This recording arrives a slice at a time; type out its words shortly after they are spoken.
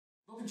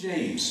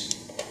James.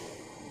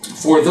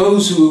 For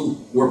those who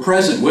were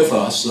present with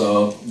us,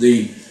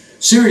 the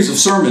series of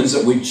sermons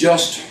that we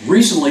just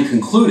recently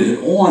concluded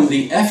on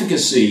the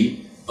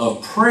efficacy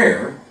of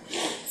prayer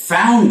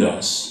found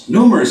us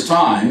numerous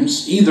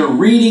times either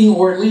reading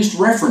or at least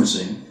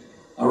referencing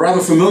a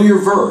rather familiar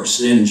verse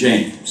in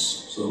James.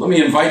 So let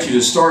me invite you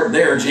to start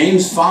there,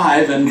 James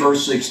 5 and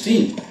verse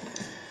 16.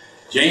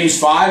 James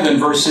 5 and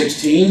verse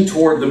 16,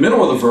 toward the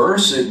middle of the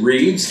verse, it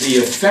reads, "The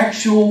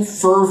effectual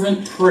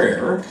fervent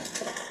prayer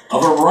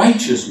of a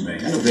righteous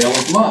man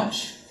availeth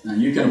much." Now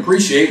you can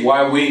appreciate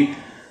why we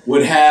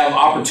would have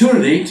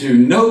opportunity to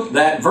note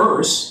that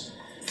verse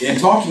in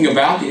talking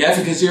about the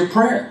efficacy of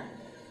prayer.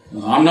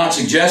 I'm not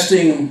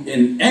suggesting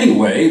in any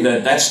way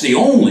that that's the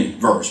only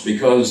verse,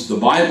 because the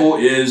Bible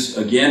is,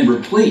 again,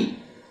 replete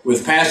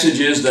with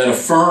passages that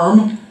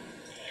affirm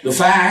the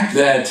fact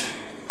that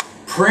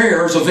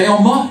prayers avail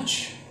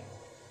much.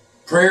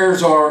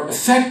 Prayers are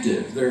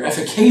effective, they're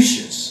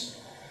efficacious.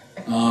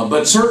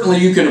 But certainly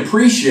you can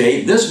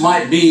appreciate this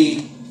might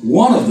be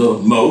one of the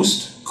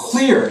most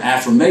clear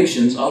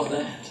affirmations of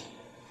that.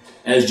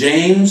 As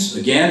James,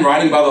 again,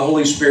 writing by the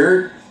Holy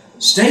Spirit,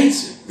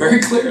 states it very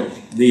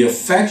clearly, the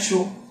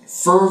effectual,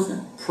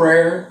 fervent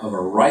prayer of a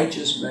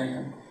righteous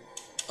man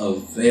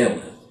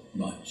availeth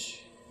much.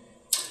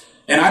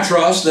 And I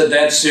trust that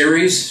that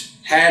series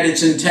had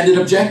its intended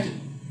objective.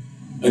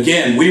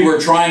 Again, we were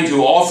trying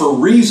to offer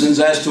reasons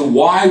as to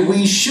why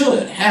we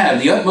should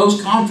have the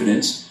utmost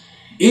confidence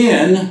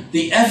in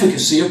the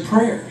efficacy of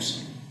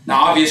prayers.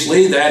 Now,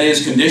 obviously, that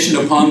is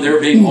conditioned upon their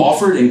being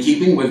offered in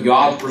keeping with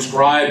God's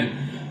prescribed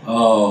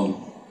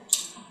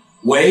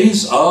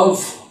ways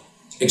of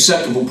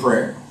acceptable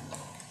prayer.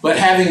 But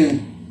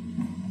having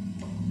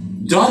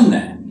done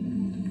that,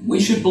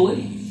 we should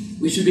believe,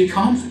 we should be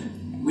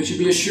confident, we should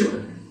be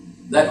assured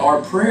that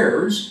our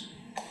prayers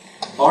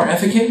are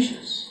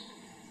efficacious.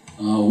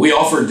 We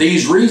offered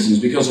these reasons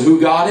because of who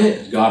God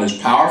is. God is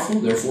powerful,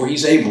 therefore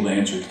He's able to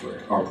answer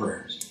our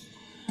prayers.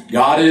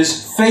 God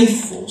is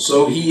faithful,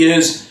 so He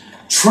is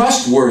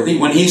trustworthy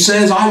when He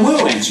says, "I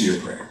will answer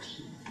your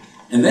prayers."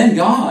 And then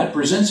God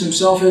presents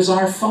Himself as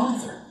our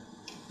Father.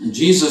 And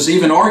Jesus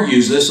even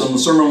argues this on the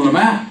Sermon on the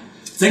Mount.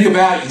 Think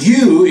about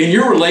you in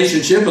your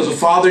relationship as a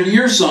father to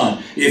your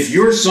son. If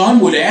your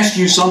son would ask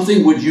you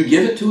something, would you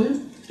give it to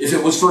him if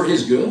it was for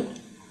his good?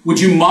 Would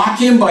you mock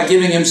him by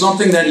giving him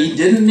something that he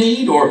didn't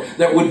need or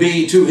that would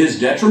be to his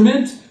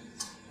detriment?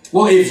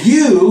 Well, if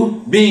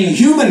you, being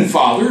human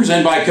fathers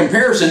and by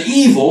comparison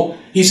evil,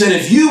 He said,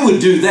 if you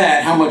would do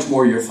that, how much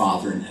more your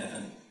Father in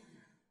heaven?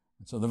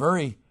 So the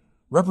very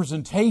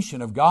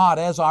representation of God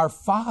as our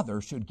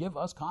Father should give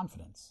us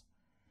confidence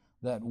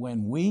that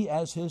when we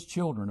as His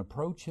children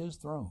approach His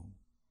throne,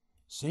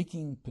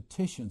 seeking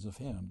petitions of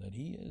Him, that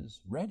He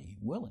is ready,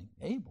 willing,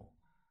 able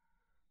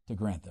to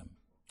grant them.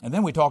 And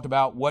then we talked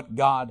about what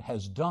God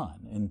has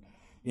done. And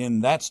in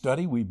that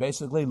study, we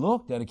basically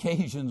looked at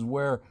occasions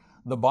where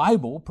the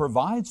Bible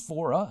provides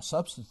for us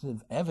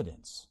substantive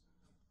evidence,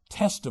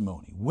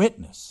 testimony,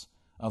 witness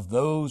of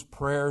those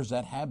prayers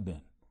that have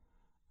been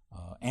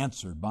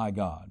answered by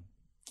God.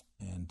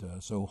 And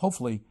so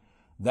hopefully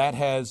that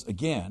has,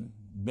 again,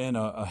 been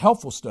a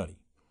helpful study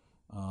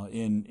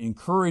in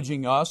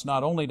encouraging us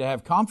not only to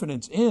have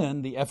confidence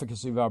in the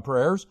efficacy of our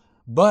prayers,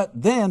 but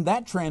then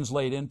that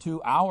translates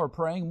into our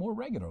praying more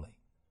regularly,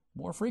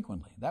 more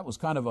frequently. That was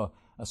kind of a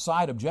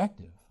side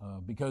objective,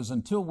 because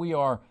until we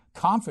are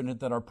confident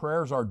that our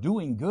prayers are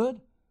doing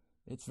good,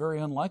 it's very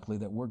unlikely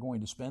that we're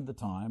going to spend the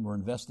time or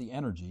invest the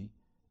energy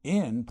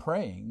in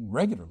praying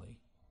regularly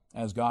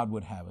as God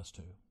would have us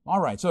to. All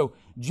right, so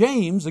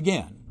James,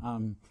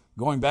 again,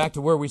 going back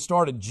to where we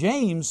started,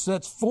 James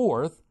sets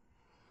forth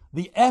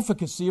the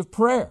efficacy of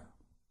prayer.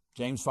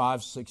 James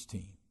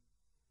 5:16.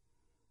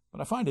 But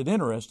I find it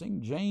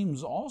interesting,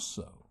 James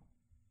also,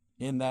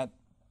 in that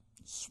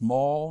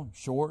small,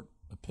 short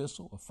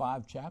epistle of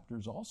 5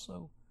 chapters,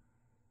 also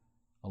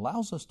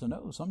allows us to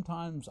know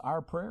sometimes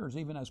our prayers,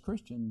 even as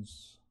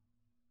Christians,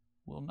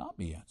 will not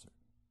be answered.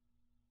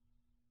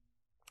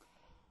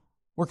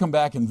 We'll come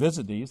back and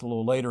visit these a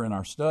little later in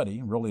our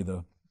study, really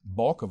the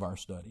bulk of our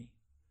study.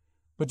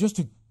 But just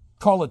to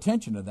call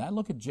attention to that,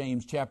 look at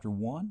James chapter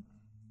 1.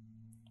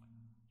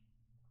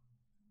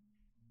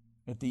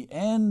 At the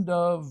end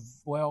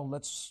of,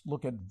 let's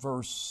look at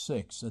verse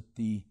 6.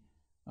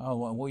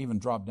 We'll even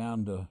drop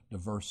down to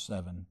verse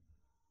 7.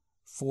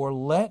 "For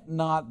let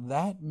not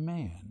that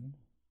man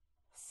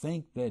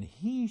think that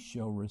he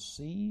shall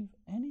receive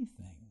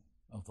anything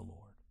of the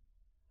Lord."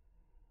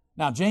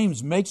 Now,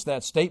 James makes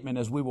that statement,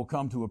 as we will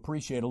come to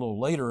appreciate a little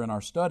later in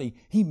our study.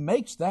 He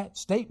makes that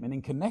statement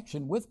in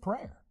connection with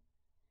prayer.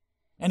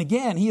 And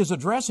again, he is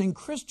addressing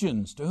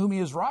Christians to whom he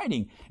is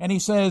writing. And he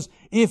says,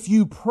 if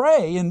you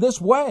pray in this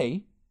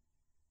way,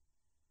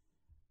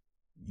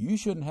 you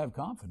shouldn't have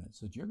confidence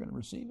that you're going to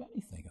receive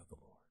anything of the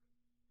Lord.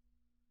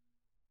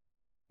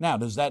 Now,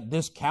 does that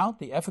discount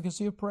the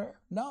efficacy of prayer?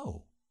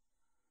 No.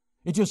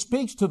 It just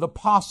speaks to the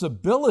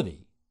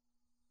possibility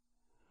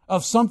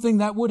of something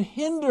that would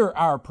hinder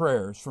our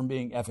prayers from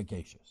being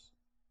efficacious.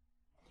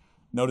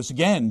 Notice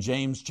again,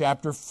 James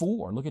chapter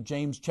 4. Look at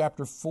James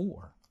chapter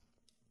 4.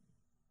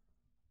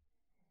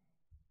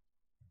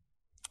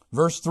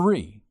 Verse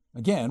 3.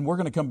 Again, we're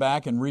going to come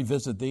back and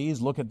revisit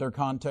these, look at their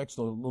context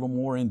a little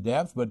more in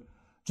depth, but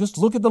just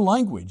look at the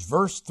language.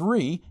 Verse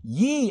 3,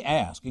 ye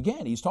ask.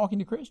 Again, he's talking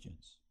to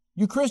Christians.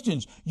 You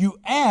Christians, you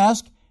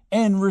ask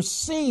and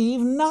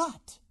receive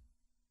not.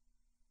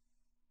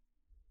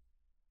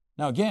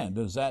 Now again,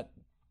 does that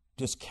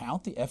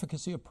discount the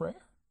efficacy of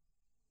prayer?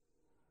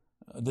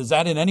 Does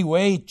that in any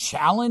way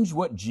challenge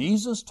what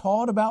Jesus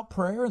taught about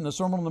prayer in the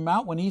Sermon on the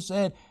Mount when he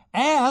said,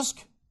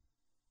 ask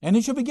and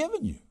it shall be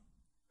given you.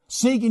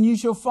 Seek and you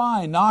shall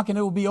find. Knock and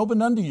it will be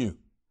opened unto you.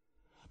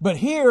 But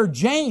here,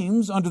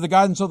 James, under the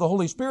guidance of the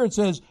Holy Spirit,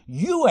 says,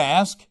 you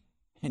ask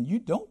and you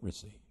don't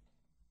receive.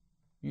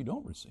 You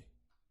don't receive.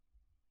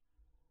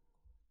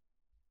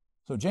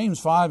 So James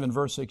 5 and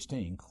verse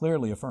 16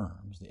 clearly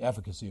affirms the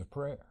efficacy of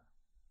prayer.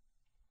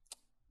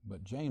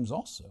 But James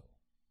also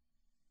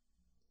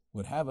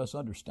would have us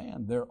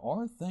understand there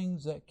are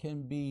things that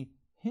can be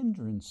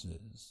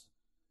hindrances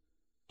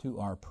to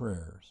our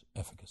prayer's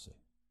efficacy.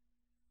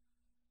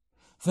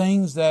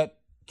 Things that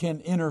can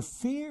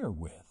interfere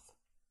with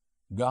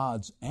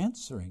God's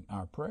answering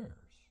our prayers.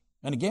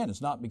 And again,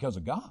 it's not because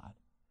of God.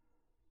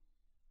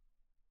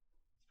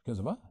 It's because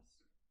of us.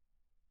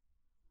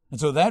 And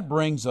so that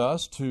brings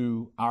us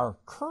to our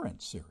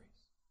current series.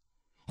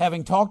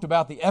 Having talked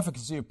about the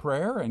efficacy of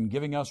prayer and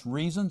giving us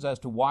reasons as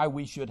to why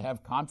we should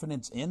have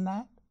confidence in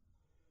that,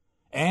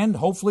 and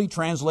hopefully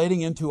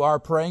translating into our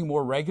praying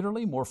more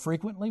regularly, more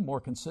frequently,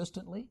 more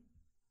consistently,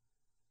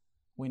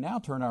 we now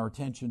turn our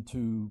attention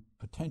to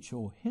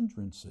potential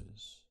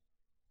hindrances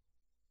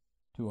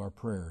to our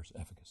prayer's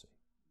efficacy.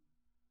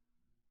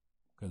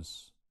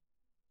 Because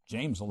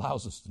James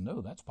allows us to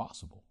know that's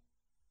possible.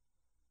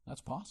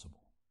 That's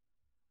possible.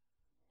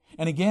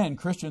 And again,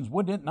 Christians,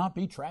 would it not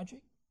be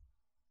tragic?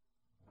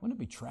 Wouldn't it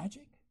be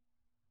tragic?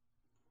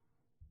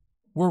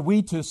 Were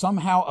we to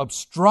somehow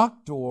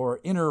obstruct or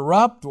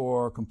interrupt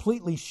or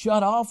completely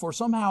shut off or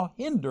somehow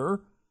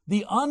hinder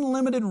the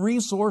unlimited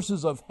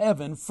resources of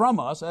heaven from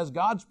us as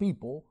God's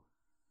people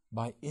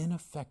by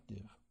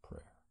ineffective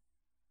prayer?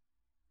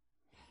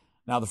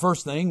 Now, the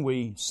first thing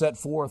we set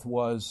forth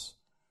was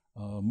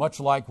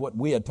much like what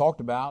we had talked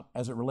about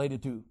as it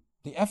related to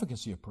the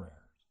efficacy of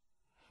prayer.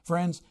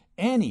 Friends,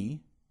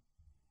 any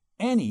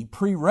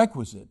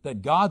prerequisite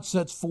that God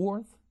sets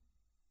forth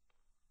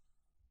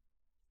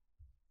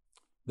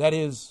that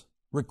is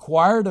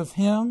required of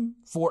Him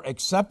for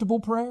acceptable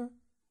prayer,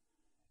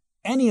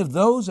 any of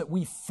those that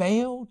we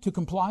fail to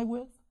comply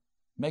with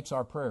makes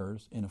our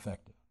prayers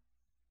ineffective.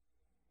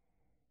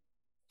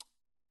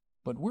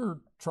 But we're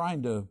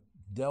trying to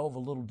delve a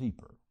little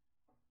deeper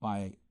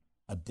by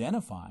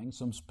identifying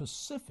some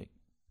specific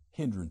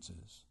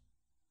hindrances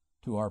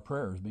to our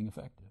prayers being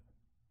effective.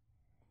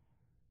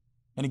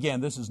 And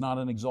again, this is not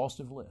an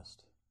exhaustive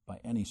list by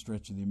any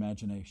stretch of the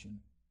imagination.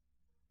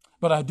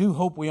 But I do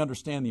hope we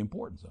understand the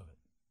importance of it.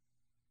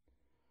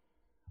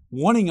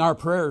 Wanting our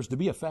prayers to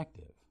be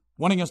effective,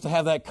 wanting us to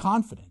have that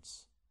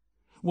confidence,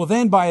 well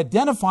then by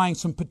identifying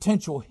some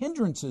potential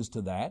hindrances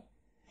to that,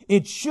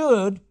 it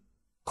should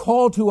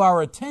call to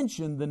our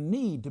attention the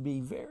need to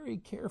be very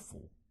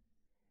careful,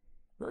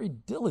 very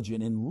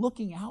diligent in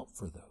looking out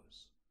for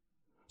those.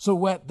 So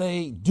when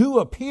they do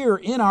appear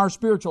in our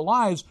spiritual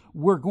lives,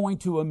 we're going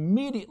to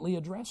immediately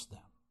address them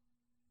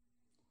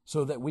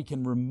so that we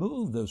can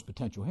remove those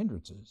potential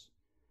hindrances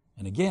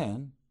and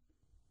again,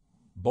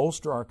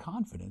 bolster our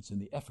confidence in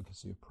the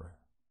efficacy of prayer.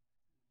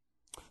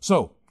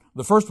 So,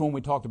 the first one we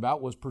talked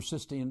about was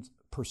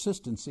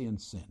persistency in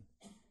sin.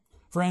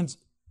 Friends,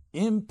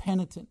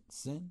 impenitent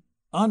sin,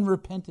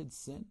 unrepented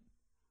sin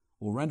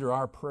will render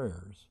our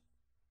prayers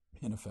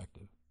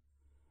ineffective.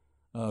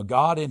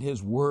 God in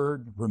His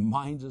Word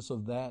reminds us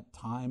of that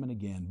time and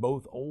again,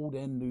 both Old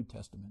and New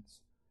Testaments.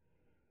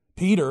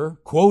 Peter,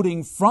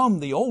 quoting from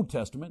the Old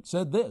Testament,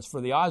 said this,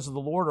 "For the eyes of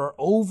the Lord are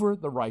over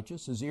the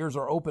righteous, His ears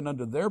are open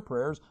unto their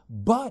prayers,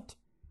 but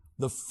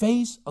the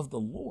face of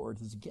the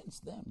Lord is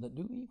against them that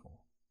do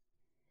evil."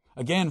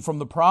 Again, from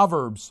the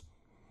Proverbs,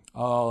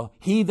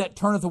 he that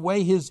turneth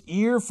away his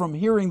ear from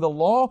hearing the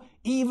law,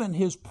 even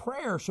his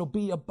prayer shall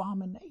be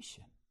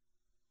abomination.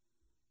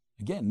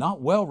 Again,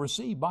 not well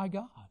received by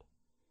God.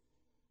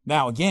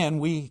 Now, again,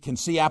 we can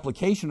see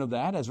application of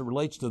that as it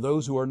relates to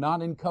those who are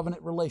not in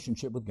covenant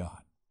relationship with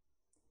God.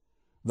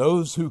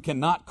 Those who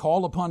cannot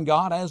call upon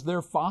God as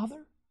their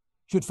Father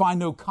should find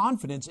no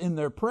confidence in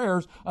their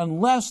prayers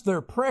unless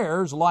their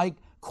prayers, like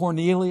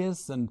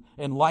Cornelius and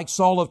like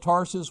Saul of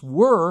Tarsus,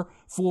 were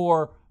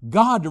for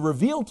God to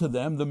reveal to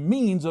them the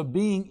means of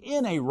being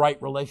in a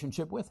right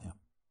relationship with Him.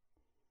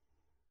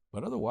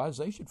 But otherwise,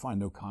 they should find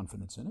no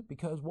confidence in it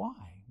because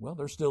why? Well,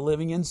 they're still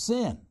living in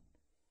sin.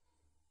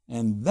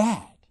 And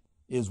that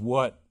is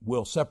what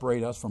will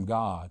separate us from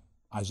God,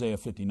 Isaiah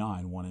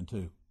 59, 1 and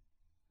 2.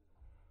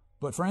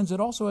 But friends, it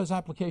also has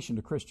application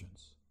to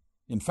Christians.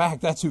 In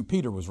fact, that's who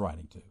Peter was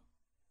writing to.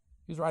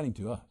 He's writing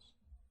to us.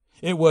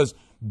 It was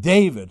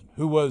David,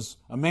 who was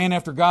a man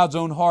after God's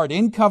own heart,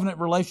 in covenant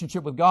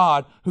relationship with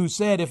God, who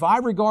said, if I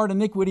regard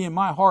iniquity in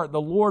my heart,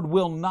 the Lord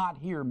will not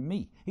hear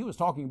me. He was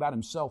talking about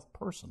himself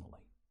personally.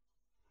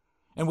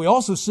 And we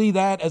also see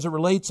that as it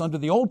relates under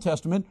the Old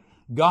Testament,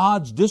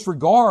 God's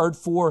disregard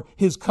for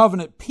His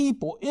covenant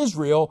people,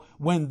 Israel,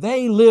 when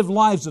they lived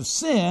lives of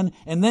sin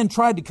and then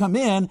tried to come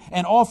in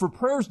and offer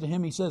prayers to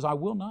Him. He says, I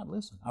will not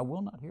listen. I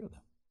will not hear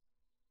them.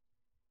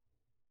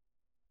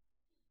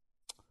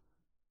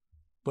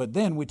 But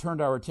then we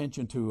turned our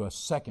attention to a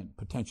second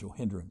potential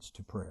hindrance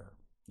to prayer.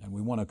 And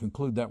we want to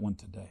conclude that one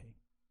today.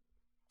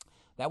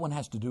 That one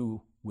has to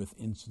do with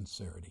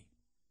insincerity.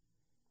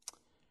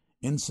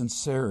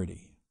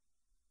 Insincerity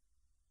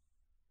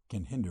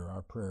can hinder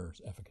our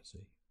prayer's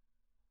efficacy.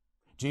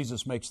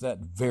 Jesus makes that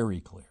very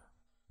clear,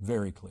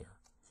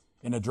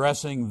 in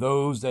addressing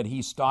those that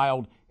He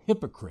styled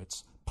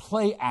hypocrites,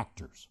 play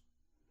actors.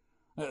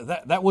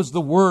 That was the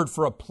word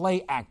for a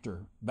play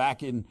actor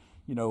back in,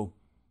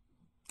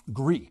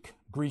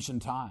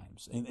 Grecian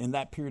times, in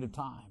that period of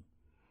time.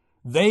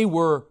 They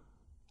were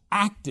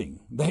acting.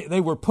 They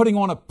were putting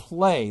on a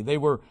play. They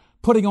were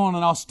putting on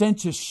an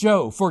ostentatious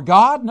show. For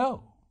God?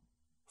 No.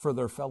 For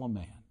their fellow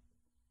man.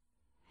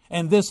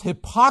 And this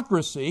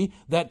hypocrisy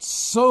that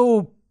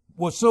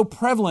was so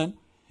prevalent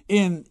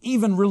in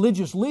even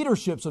religious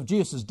leaderships of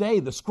Jesus'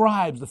 day, the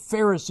scribes, the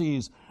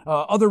Pharisees,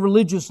 other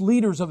religious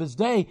leaders of His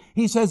day,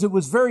 He says it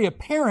was very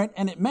apparent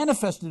and it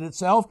manifested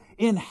itself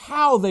in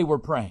how they were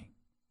praying.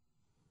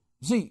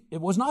 See,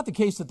 it was not the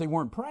case that they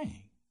weren't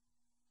praying.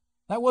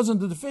 That wasn't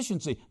the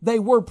deficiency. They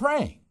were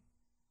praying.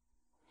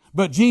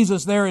 But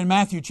Jesus there in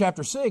Matthew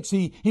chapter 6,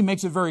 he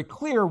makes it very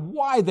clear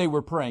why they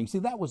were praying. See,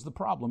 that was the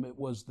problem. It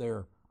was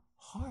their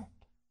heart.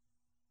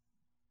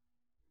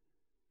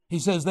 He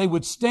says they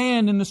would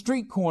stand in the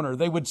street corner.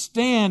 They would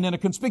stand in a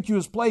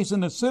conspicuous place in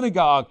the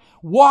synagogue.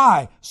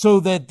 Why? So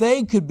that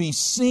they could be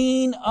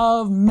seen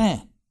of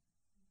men.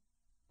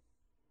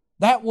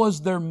 That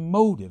was their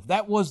motive.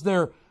 That was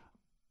their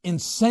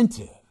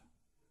incentive.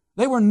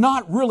 They were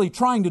not really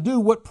trying to do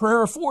what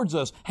prayer affords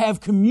us, have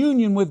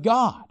communion with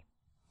God.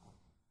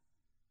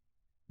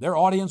 Their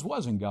audience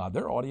wasn't God.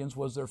 Their audience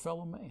was their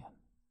fellow man.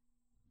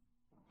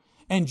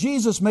 And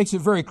Jesus makes it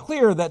very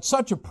clear that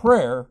such a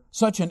prayer,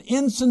 such an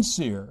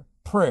insincere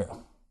prayer,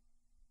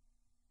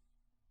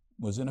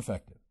 was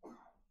ineffective.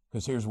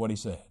 Because here's what He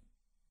said.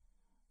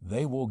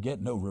 They will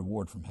get no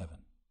reward from heaven.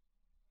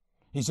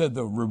 He said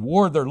the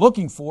reward they're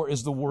looking for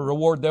is the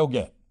reward they'll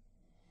get.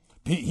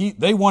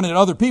 They wanted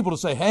other people to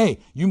say, hey,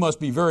 you must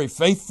be very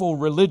faithful,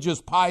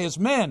 religious, pious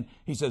men.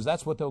 He says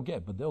that's what they'll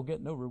get, but they'll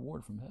get no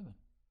reward from heaven.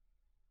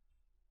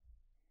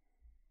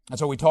 And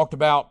so we talked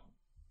about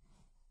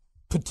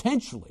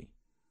potentially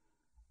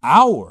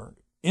our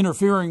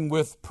interfering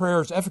with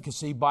prayer's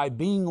efficacy by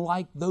being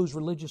like those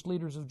religious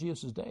leaders of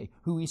Jesus' day,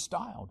 who He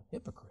styled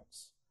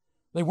hypocrites.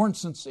 They weren't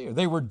sincere.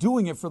 They were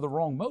doing it for the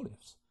wrong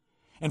motives.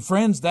 And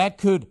friends, that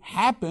could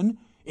happen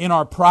in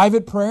our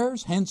private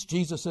prayers. Hence,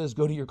 Jesus says,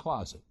 go to your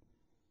closet.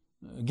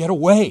 Get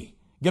away.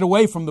 Get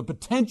away from the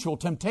potential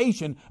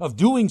temptation of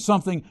doing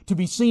something to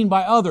be seen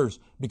by others,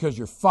 because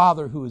your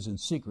Father who is in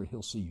secret,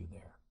 He'll see you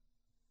there.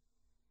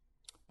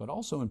 But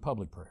also in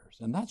public prayers.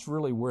 And that's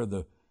really where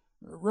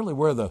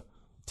the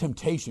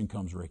temptation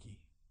comes, Ricky.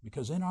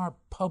 Because in our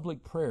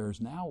public prayers,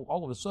 now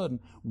all of a sudden,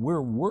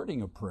 we're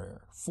wording a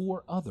prayer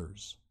for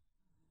others.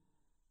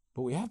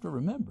 But we have to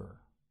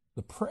remember,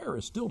 the prayer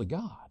is still to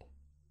God.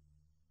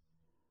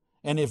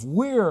 And if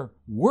we're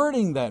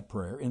wording that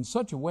prayer in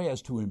such a way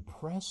as to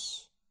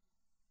impress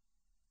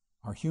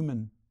our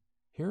human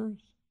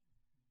hearers,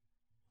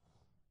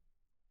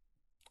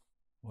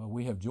 well,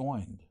 we have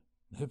joined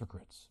the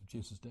hypocrites of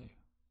Jesus' day.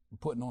 We're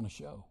putting on a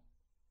show.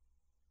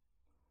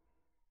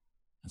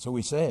 And so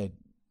we said,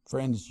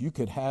 friends, you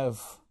could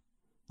have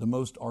the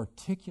most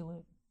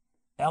articulate,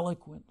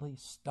 eloquently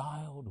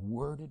styled,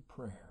 worded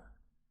prayer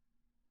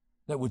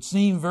that would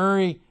seem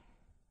very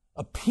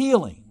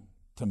appealing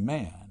to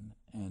man,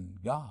 and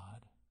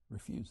God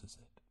refuses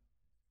it.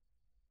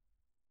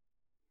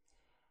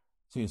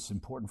 See, it's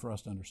important for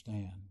us to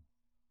understand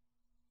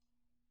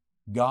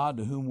God,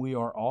 to whom we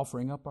are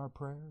offering up our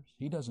prayers,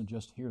 He doesn't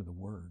just hear the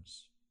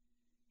words.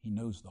 He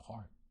knows the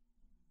heart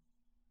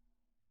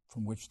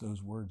from which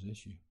those words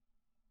issue.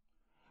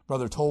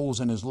 Brother Tolles,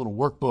 in his little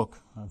workbook,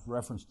 I've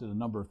referenced it a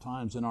number of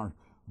times in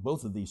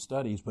both of these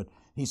studies, but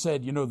he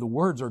said, the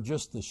words are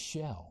just the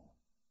shell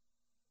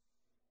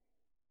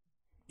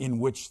in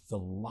which the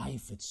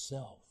life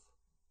itself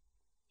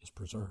is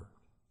preserved.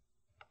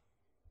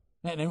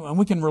 And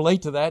we can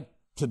relate to that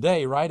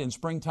today, right? In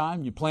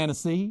springtime, you plant a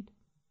seed.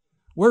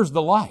 Where's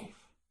the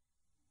life?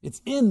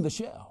 It's in the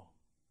shell.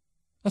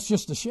 That's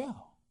just a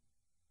shell.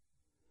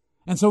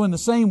 And so in the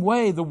same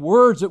way, the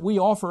words that we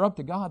offer up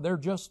to God, they're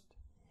just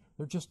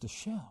a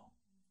shell.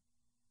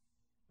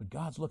 But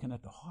God's looking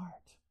at the heart.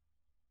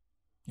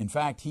 In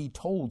fact, He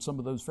told some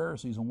of those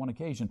Pharisees on one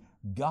occasion,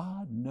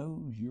 God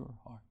knows your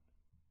heart.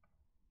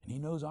 And He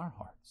knows our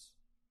hearts.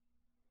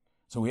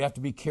 So we have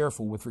to be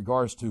careful with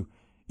regards to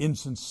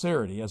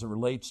insincerity as it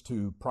relates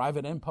to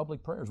private and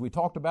public prayers. We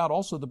talked about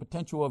also the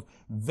potential of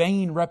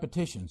vain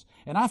repetitions.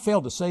 And I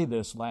failed to say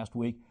this last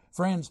week.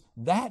 Friends,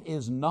 that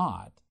is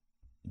not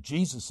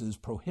Jesus'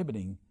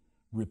 prohibiting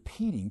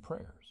repeating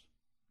prayers.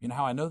 You know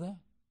how I know that?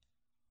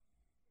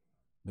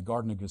 The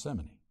Garden of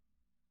Gethsemane.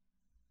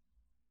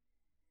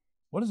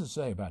 What does it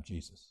say about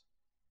Jesus?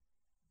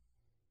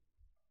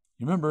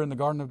 You remember in the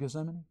Garden of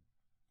Gethsemane?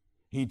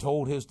 He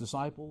told his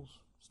disciples,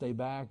 stay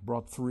back,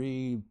 brought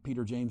 3,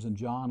 Peter, James, and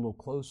John, a little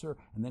closer,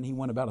 and then he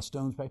went about a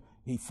stone's pace.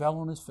 He fell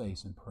on his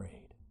face and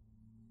prayed.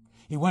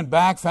 He went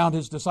back, found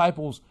his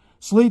disciples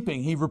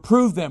sleeping. He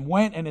reproved them,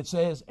 went, and it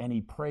says, and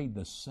he prayed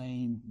the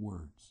same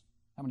words.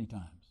 How many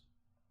times?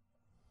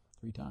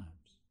 3 times.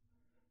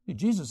 See,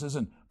 Jesus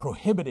isn't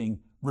prohibiting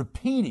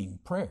repeating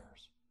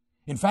prayers.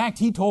 In fact,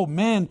 he told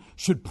men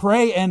should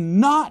pray and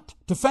not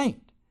to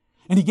faint.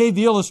 And he gave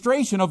the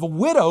illustration of a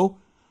widow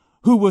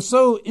who was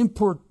so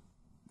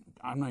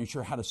I'm not even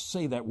sure how to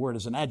say that word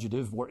as an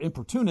adjective, or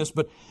importunist,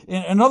 but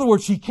in other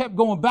words, she kept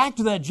going back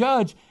to that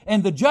judge,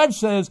 and the judge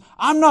says,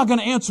 I'm not going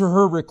to answer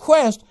her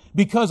request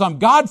because I'm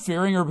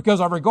God-fearing or because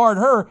I regard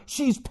her.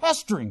 She's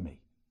pestering me.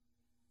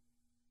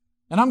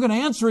 And I'm going to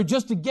answer it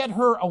just to get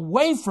her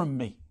away from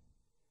me.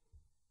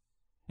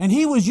 And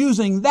he was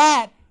using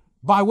that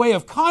by way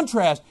of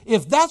contrast.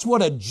 If that's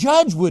what a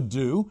judge would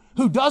do,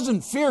 who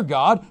doesn't fear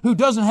God, who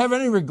doesn't have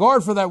any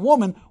regard for that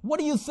woman, what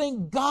do you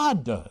think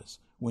God does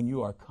when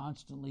you are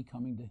constantly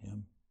coming to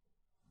Him?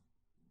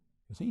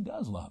 Because He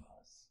does love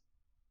us.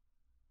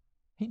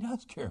 He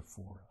does care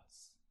for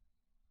us.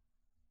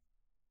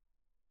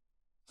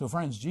 So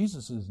friends,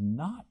 Jesus is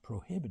not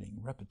prohibiting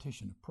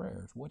repetition of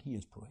prayers. What He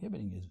is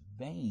prohibiting is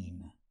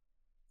vain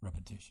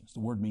repetitions.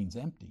 The word means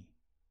empty.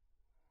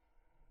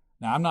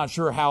 Now, I'm not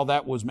sure how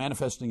that was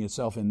manifesting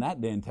itself in that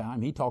day and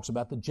time. He talks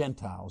about the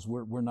Gentiles.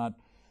 We're not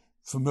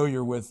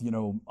familiar with,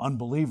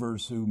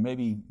 unbelievers who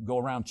maybe go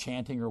around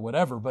chanting or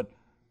whatever, but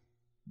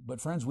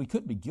friends, we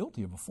could be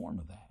guilty of a form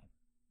of that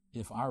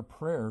if our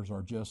prayers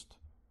are just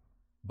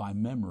by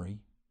memory,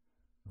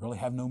 really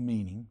have no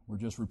meaning. We're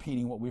just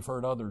repeating what we've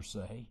heard others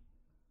say.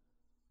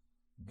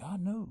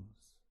 God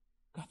knows.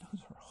 God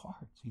knows our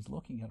hearts. He's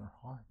looking at our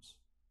hearts.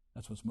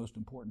 That's what's most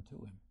important to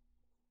Him.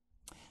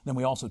 Then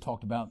we also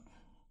talked about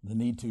the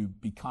need to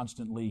be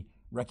constantly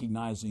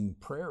recognizing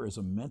prayer as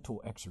a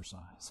mental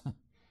exercise.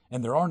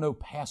 And there are no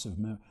passive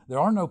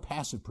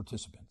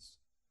participants.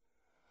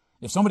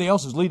 If somebody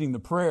else is leading the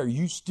prayer,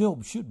 you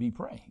still should be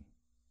praying.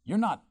 You're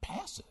not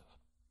passive.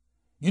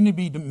 You need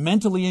to be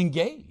mentally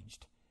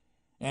engaged.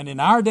 And in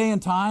our day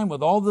and time,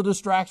 with all the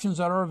distractions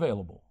that are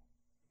available,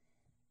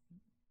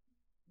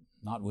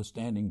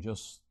 notwithstanding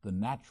just the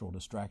natural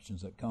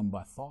distractions that come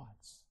by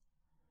thoughts,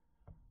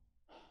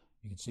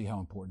 you can see how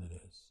important it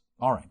is.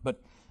 All right,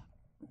 but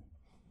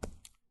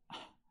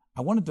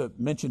I wanted to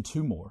mention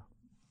 2 more,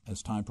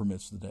 as time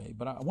permits today,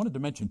 but I wanted to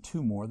mention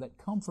 2 more that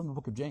come from the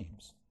book of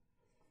James.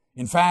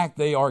 In fact,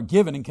 they are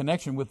given in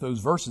connection with those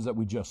verses that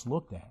we just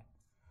looked at.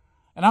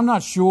 And I'm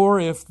not sure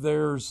if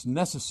there's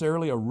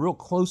necessarily a real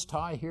close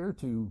tie here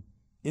to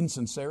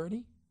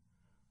insincerity,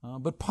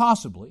 but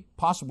possibly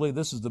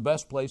this is the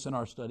best place in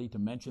our study to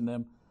mention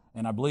them,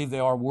 and I believe they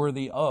are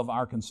worthy of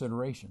our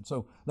consideration.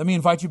 So let me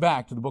invite you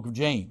back to the book of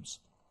James,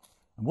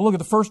 and we'll look at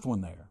the first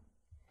one there.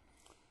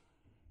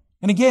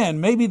 And again,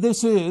 maybe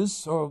this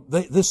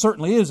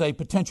certainly is a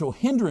potential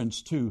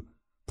hindrance to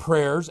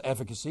prayer's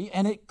efficacy,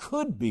 and it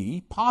could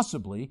be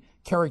possibly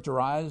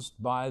characterized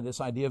by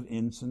this idea of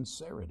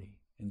insincerity.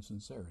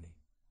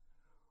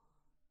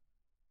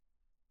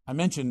 I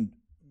mentioned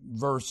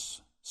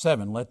verse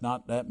 7, let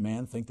not that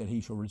man think that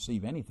he shall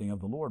receive anything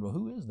of the Lord. Well,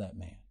 who is that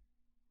man?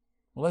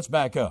 Well, let's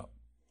back up.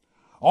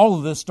 All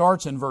of this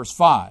starts in verse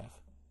 5,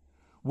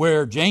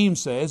 where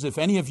James says, if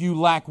any of you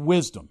lack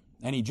wisdom,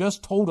 and he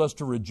just told us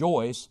to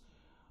rejoice,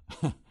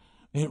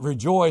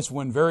 rejoice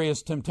when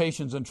various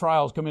temptations and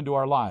trials come into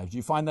our lives. Do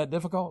you find that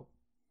difficult?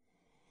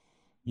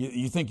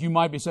 You think you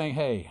might be saying,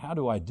 hey, how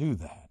do I do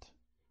that?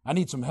 I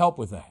need some help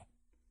with that.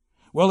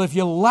 Well, if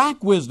you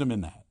lack wisdom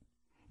in that,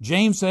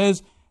 James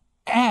says,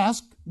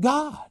 ask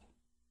God.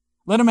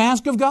 Let him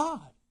ask of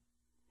God.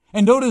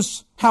 And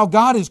notice how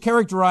God is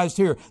characterized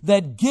here,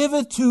 that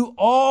giveth to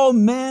all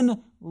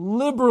men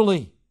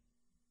liberally.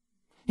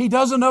 He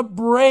doesn't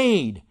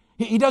upbraid.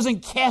 He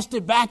doesn't cast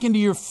it back into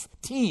your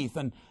teeth.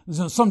 And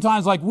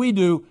sometimes like we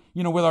do,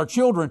 with our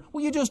children,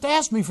 well, you just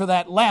asked me for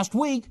that last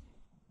week.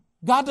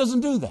 God doesn't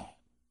do that.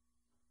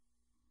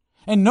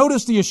 And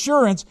notice the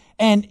assurance,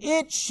 and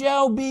it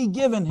shall be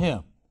given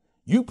him.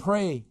 You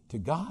pray to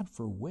God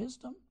for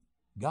wisdom,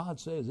 God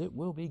says it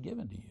will be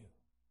given to you.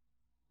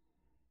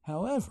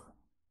 However,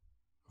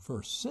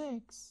 verse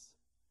 6,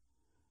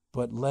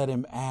 but let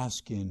him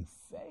ask in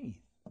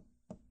faith.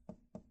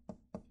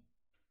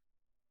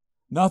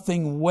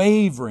 Nothing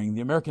wavering.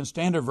 The American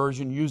Standard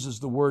Version uses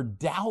the word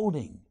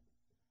doubting.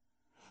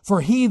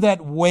 For he that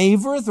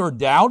wavereth or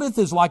doubteth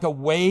is like a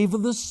wave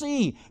of the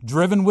sea,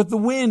 driven with the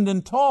wind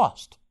and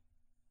tossed.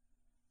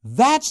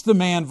 That's the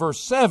man, verse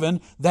 7,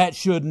 that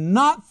should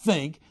not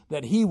think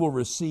that he will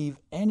receive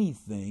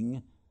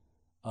anything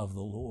of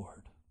the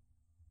Lord.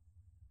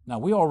 Now,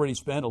 we already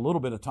spent a little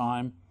bit of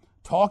time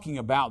talking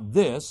about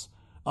this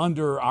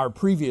under our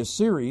previous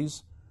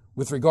series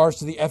with regards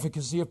to the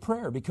efficacy of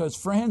prayer, because,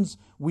 friends,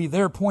 we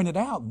there pointed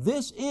out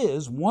this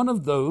is one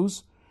of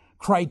those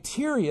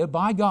criteria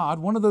by God,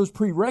 one of those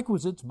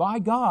prerequisites by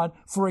God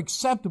for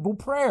acceptable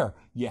prayer.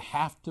 You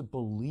have to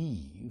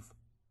believe,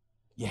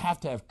 you have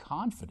to have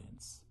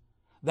confidence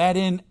that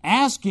in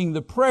asking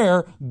the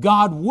prayer,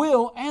 God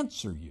will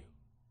answer you.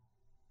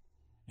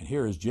 And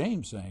here is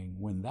James saying,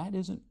 when that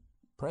isn't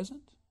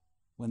present,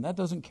 when that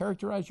doesn't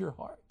characterize your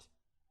heart,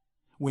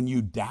 when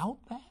you doubt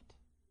that,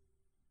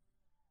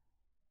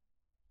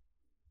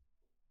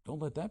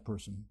 don't let that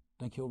person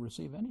think he'll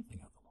receive anything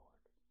of the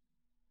Lord.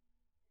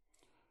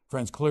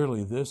 Friends,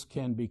 clearly this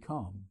can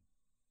become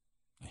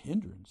a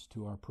hindrance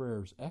to our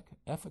prayer's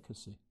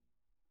efficacy.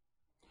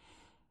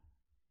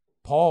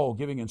 Paul,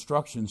 giving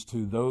instructions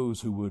to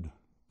those who would,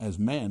 as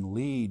men,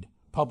 lead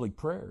public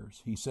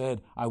prayers, he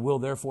said, I will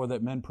therefore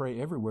that men pray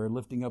everywhere,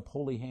 lifting up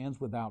holy hands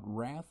without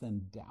wrath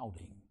and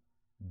doubting.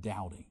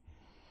 Doubting.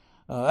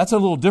 That's a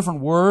little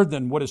different word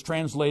than what is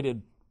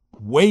translated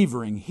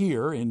wavering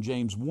here in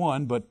James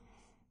 1, but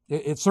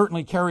it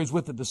certainly carries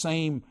with it the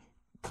same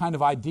kind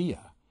of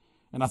idea.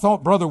 And I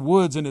thought Brother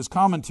Woods in his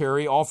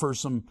commentary offers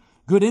some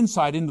good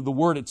insight into the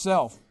word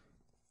itself.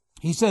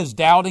 He says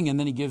doubting, and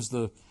then he gives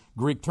the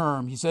Greek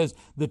term. He says,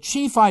 the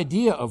chief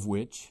idea of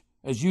which,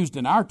 as used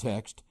in our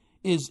text,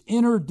 is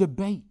inner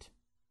debate.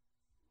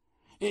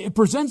 It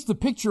presents the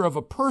picture of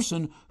a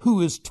person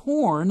who is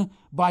torn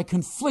by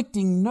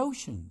conflicting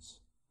notions.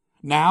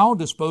 Now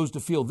disposed to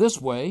feel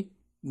this way,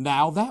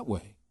 now that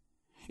way.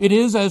 It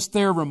is, as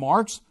Thayer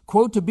remarks,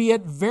 quote, to be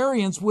at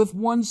variance with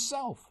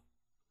oneself.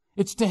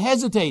 It's to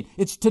hesitate.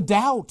 It's to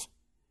doubt.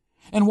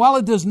 And while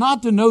it does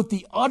not denote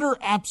the utter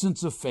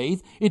absence of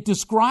faith, it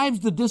describes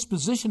the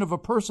disposition of a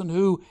person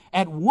who,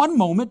 at one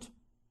moment,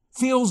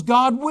 feels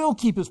God will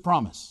keep His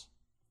promise,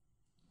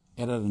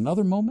 and at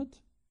another moment,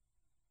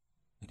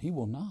 that He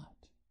will not.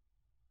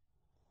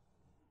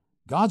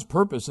 God's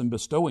purpose in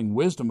bestowing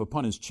wisdom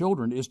upon His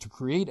children is to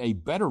create a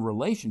better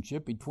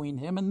relationship between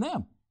Him and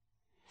them.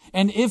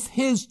 And if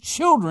His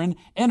children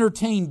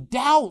entertain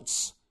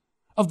doubts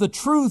of the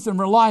truth and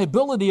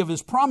reliability of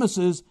His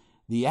promises,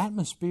 the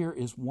atmosphere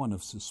is one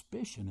of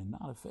suspicion and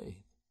not of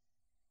faith.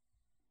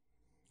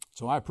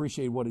 So I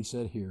appreciate what he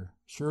said here.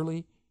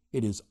 Surely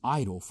it is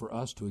idle for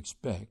us to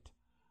expect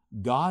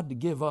God to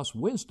give us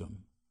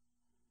wisdom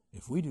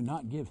if we do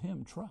not give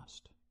Him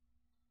trust.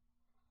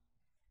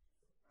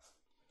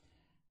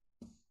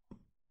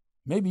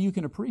 Maybe you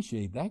can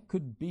appreciate that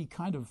could be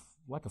kind of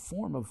like a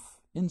form of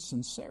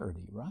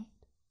insincerity, right?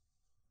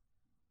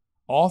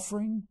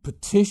 Offering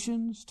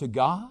petitions to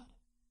God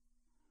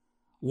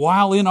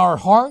while in our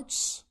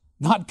hearts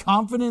not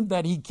confident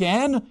that He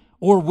can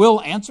or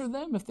will answer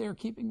them if they are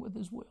keeping with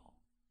His will.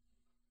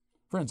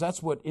 Friends,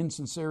 that's what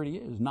insincerity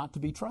is, not to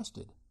be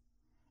trusted.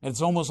 And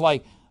it's almost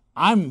like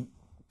I'm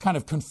kind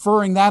of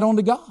conferring that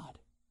onto God.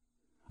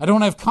 I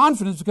don't have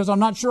confidence because I'm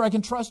not sure I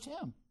can trust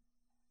Him.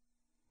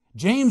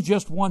 James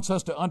just wants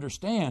us to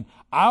understand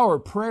our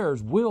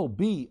prayers will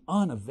be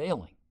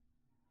unavailing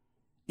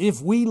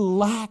if we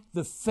lack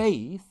the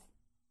faith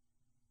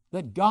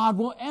that God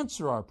will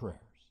answer our prayers.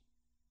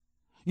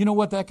 You know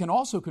what that can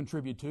also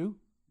contribute to?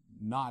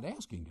 Not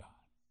asking God.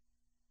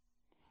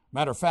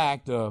 Matter of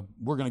fact, we're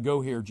going to go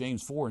here,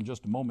 James 4, in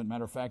just a moment.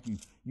 Matter of fact,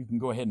 you can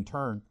go ahead and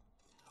turn.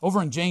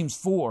 Over in James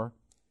 4,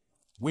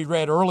 we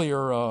read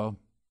earlier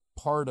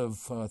part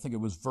of, I think it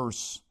was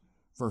verse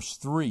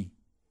 3.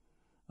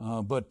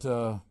 But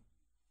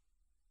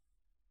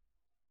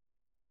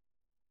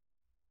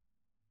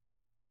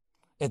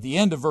at the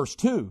end of verse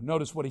 2,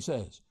 notice what he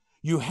says.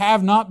 You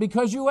have not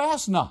because you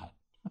ask not.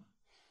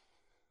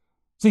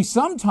 See,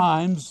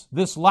 sometimes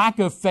this lack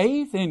of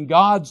faith in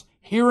God's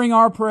hearing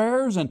our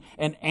prayers and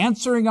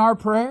answering our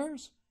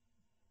prayers,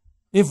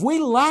 if we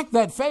lack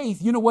that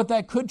faith, you know what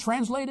that could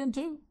translate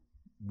into?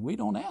 We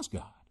don't ask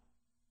God.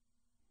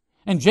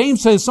 And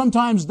James says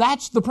sometimes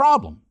that's the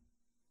problem.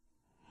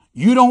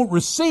 You don't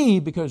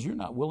receive because you're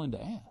not willing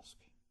to ask.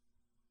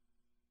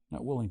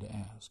 Not willing to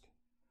ask.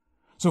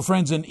 So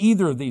friends, in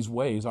either of these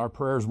ways, our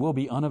prayers will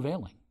be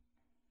unavailing.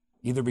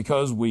 Either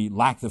because we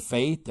lack the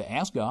faith to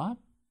ask God,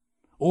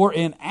 or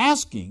in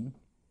asking,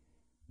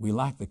 we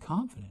lack the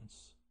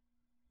confidence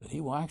that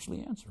He will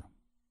actually answer them.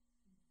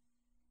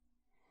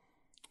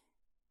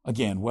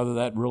 Again, whether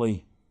that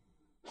really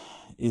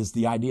is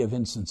the idea of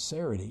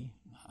insincerity,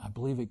 I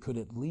believe it could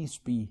at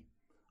least be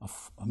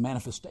a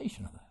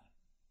manifestation of that.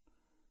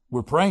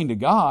 We're praying to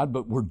God,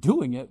 but we're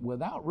doing it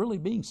without really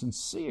being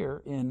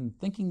sincere in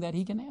thinking that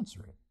He can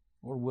answer it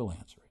or will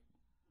answer it.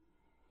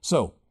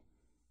 So,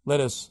 let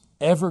us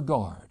ever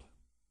guard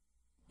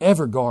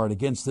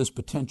against this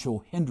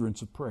potential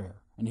hindrance of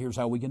prayer. And here's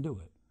how we can do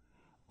it.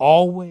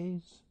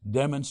 Always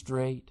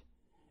demonstrate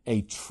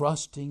a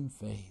trusting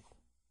faith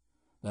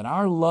that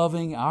our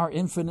loving, our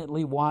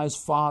infinitely wise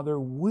Father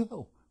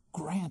will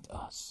grant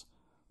us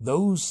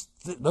those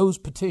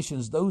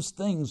petitions, those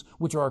things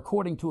which are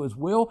according to His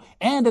will,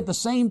 and at the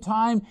same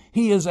time,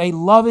 He is a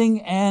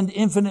loving and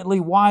infinitely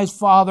wise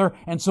Father,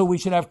 and so we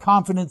should have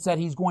confidence that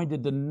He's going to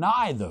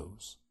deny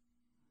those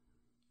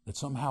that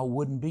somehow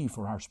wouldn't be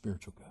for our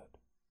spiritual good,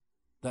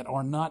 that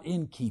are not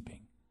in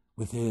keeping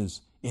with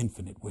His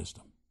infinite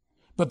wisdom.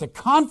 But the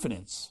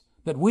confidence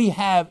that we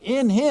have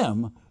in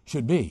Him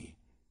should be,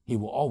 He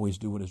will always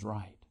do what is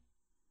right.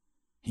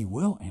 He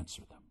will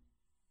answer them.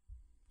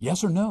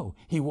 Yes or no,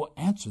 He will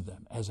answer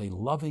them as a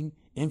loving,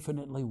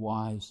 infinitely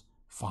wise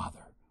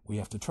Father. We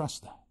have to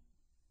trust that.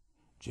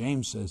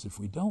 James says if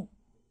we don't,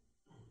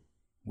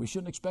 we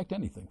shouldn't expect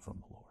anything from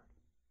the Lord.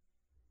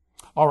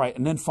 All right,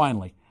 and then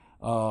finally,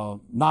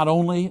 not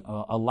only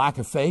a lack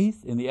of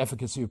faith in the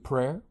efficacy of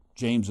prayer,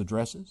 James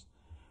addresses,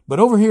 but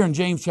over here in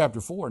James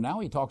chapter 4, now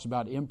he talks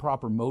about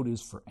improper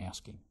motives for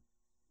asking.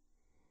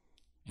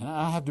 And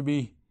I have to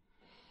be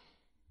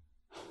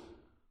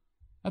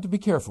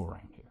careful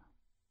around here.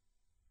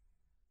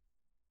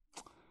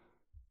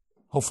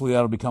 Hopefully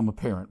that'll become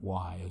apparent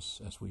why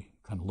as we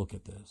kind of look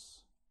at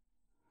this.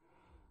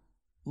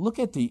 Look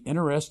at the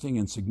interesting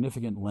and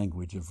significant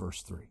language of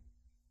verse 3.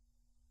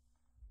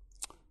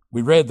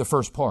 We read the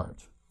first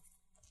part.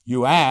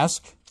 You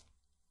ask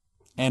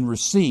and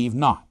receive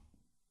not.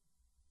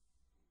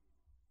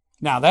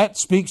 Now that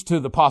speaks to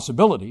the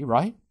possibility,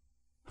 right,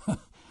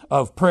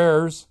 of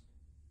prayer's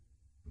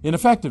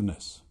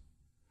ineffectiveness.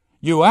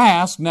 You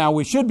ask, now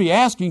we should be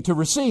asking to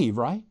receive,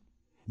 right?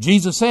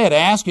 Jesus said,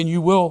 ask and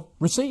you will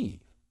receive.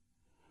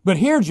 But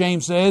here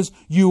James says,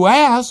 you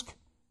ask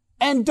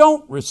and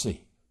don't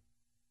receive.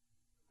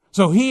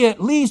 So he at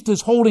least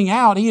is holding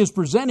out, he is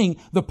presenting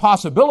the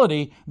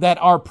possibility that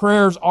our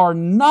prayers are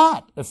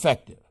not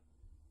effective.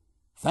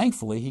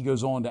 Thankfully, he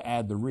goes on to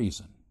add the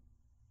reason.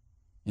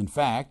 In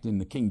fact, in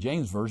the King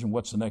James Version,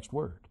 what's the next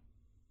word?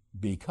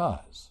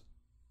 Because.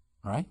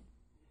 All right?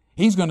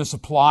 He's going to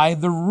supply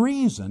the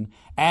reason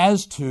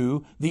as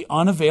to the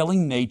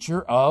unavailing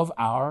nature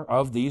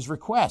of these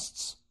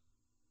requests.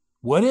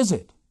 What is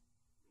it?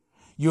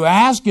 You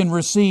ask and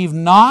receive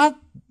not,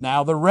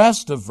 now the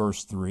rest of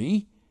verse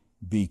 3,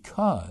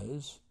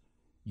 because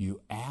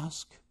you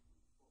ask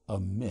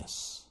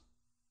amiss.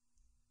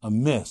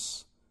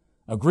 Amiss.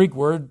 A Greek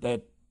word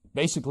that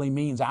basically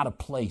means out of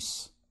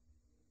place.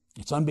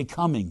 It's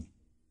unbecoming.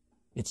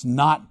 It's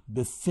not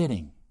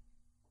befitting.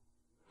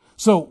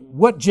 So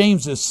what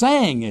James is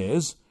saying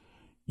is,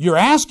 you're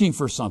asking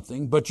for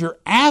something, but you're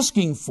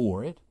asking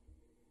for it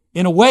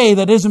in a way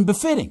that isn't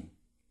befitting,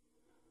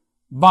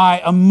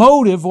 by a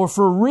motive or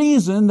for a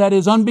reason that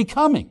is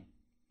unbecoming.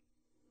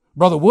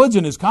 Brother Woods,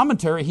 in his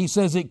commentary, he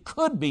says it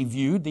could be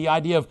viewed, the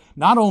idea of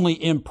not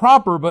only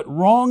improper, but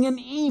wrong and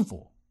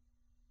evil.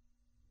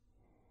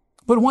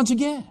 But once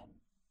again,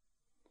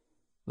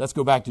 let's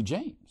go back to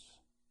James.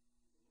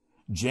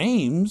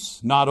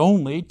 James not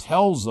only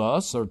tells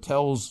us, or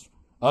tells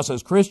us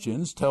as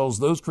Christians, tells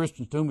those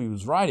Christians to whom he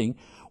was writing,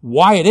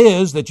 why it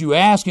is that you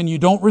ask and you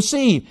don't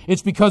receive.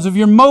 It's because of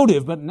your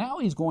motive. But now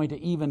he's going to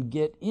even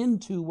get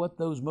into what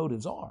those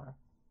motives are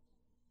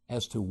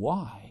as to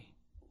why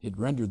it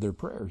rendered their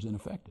prayers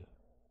ineffective.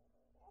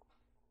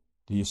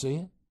 Do you see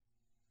it?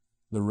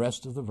 The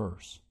rest of the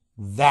verse.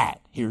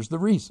 Here's the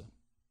reason.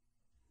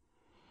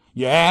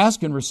 You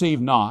ask and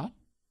receive not,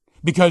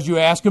 because you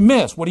ask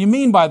amiss. What do you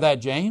mean by that,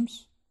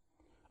 James?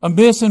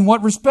 Amiss in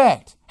what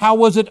respect? How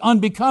was it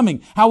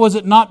unbecoming? How was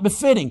it not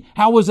befitting?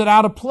 How was it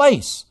out of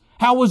place?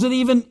 How was it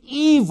even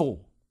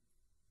evil?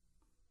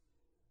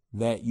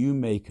 That you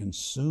may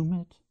consume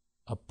it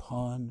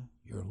upon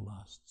your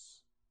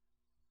lusts.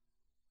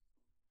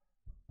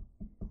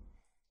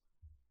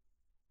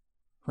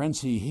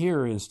 Friends, he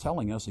here is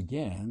telling us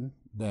again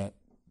that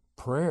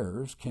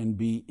prayers can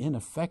be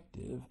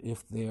ineffective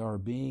if they are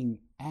being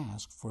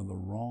asked for the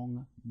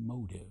wrong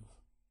motive.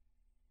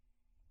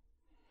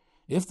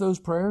 If those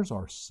prayers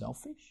are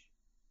selfish,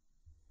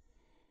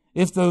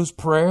 if those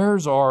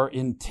prayers are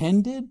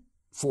intended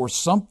for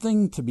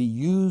something to be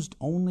used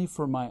only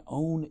for my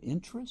own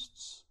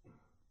interests,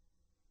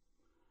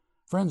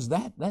 friends,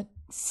 that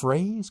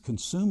phrase,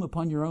 consume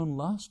upon your own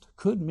lust,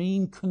 could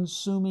mean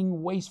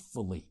consuming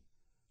wastefully,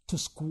 to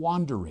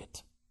squander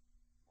it.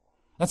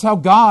 That's how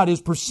God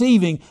is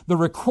perceiving the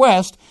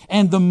request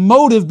and the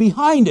motive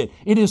behind it.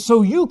 It is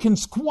so you can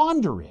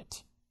squander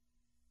it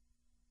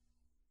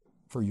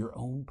for your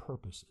own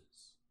purposes.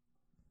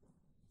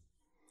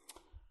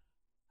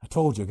 I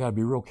told you, I've got to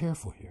be real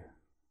careful here.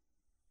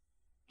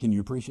 Can you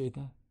appreciate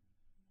that?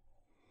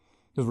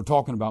 Because we're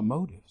talking about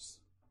motives.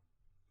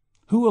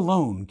 Who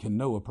alone can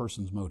know a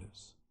person's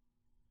motives?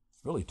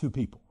 Really, two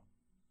people.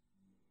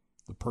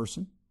 The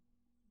person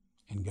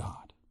and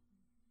God.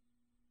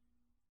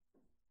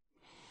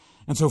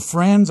 And so,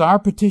 friends, our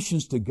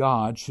petitions to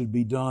God should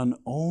be done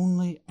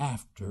only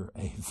after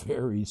a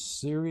very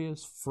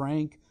serious,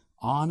 frank,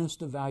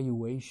 honest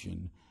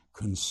evaluation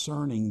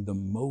concerning the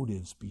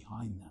motives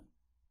behind them.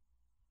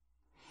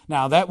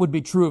 Now, that would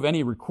be true of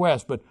any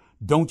request, but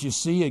don't you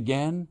see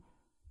again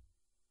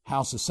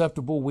how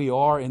susceptible we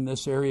are in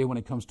this area when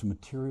it comes to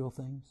material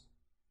things?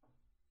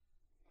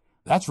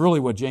 That's really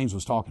what James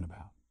was talking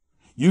about.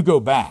 You go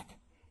back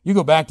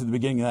to the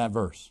beginning of that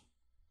verse,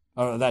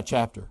 that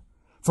chapter.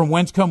 From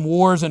whence come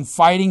wars and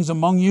fightings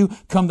among you?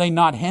 Come they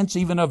not hence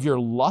even of your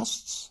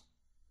lusts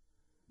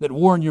that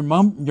war in your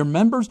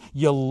members?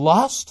 You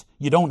lust,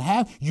 you don't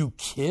have, you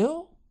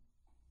kill.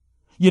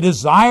 You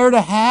desire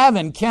to have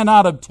and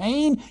cannot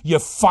obtain. You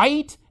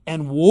fight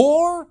and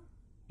war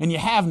and you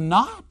have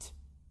not.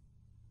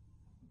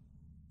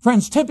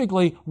 Friends,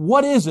 typically,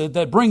 what is it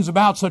that brings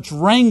about such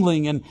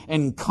wrangling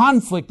and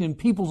conflict in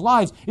people's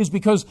lives is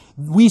because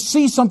we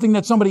see something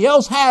that somebody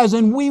else has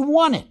and we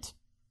want it.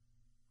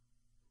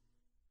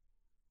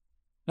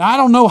 Now, I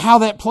don't know how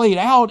that played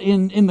out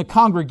in the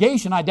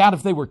congregation. I doubt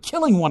if they were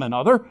killing one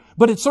another,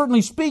 but it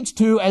certainly speaks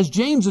to, as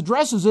James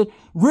addresses it,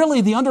 really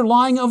the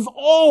underlying of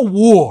all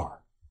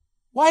war.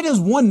 Why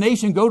does one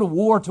nation go to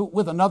war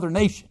with another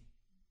nation?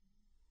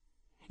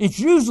 It's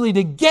usually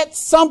to get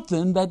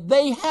something that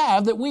they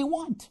have that we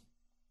want.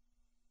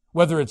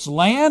 Whether it's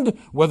land,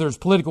 whether it's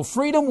political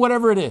freedom,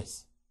 whatever it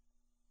is.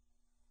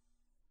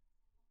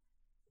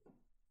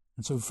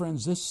 And so,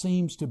 friends, this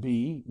seems to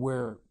be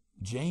where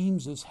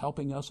James is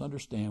helping us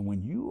understand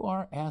when you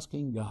are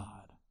asking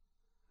God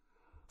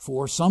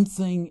for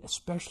something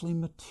especially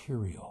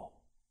material,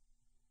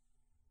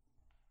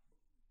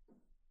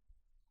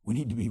 we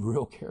need to be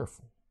real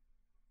careful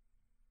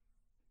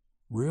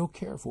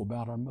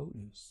about our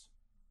motives.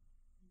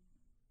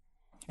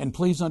 And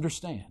please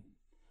understand,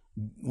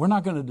 we're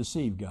not going to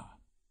deceive God.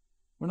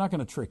 We're not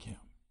going to trick Him.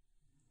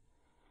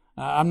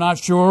 I'm not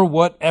sure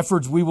what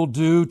efforts we will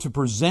do to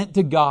present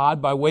to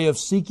God by way of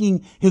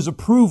seeking His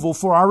approval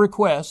for our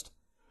request.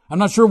 I'm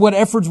not sure what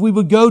efforts we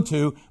would go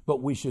to,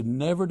 but we should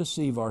never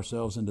deceive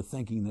ourselves into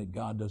thinking that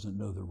God doesn't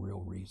know the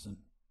real reason.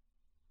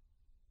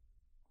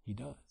 He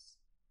does.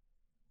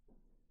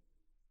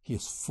 He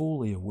is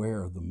fully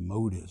aware of the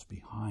motives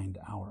behind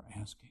our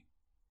asking.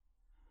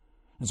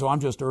 And so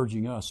I'm just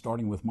urging us,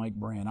 starting with Mike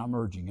Brandt, I'm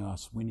urging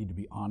us, we need to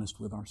be honest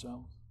with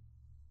ourselves.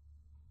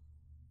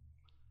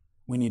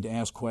 We need to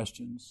ask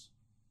questions.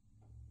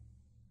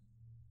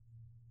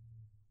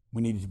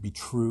 We need to be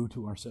true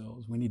to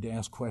ourselves. We need to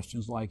ask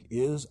questions like,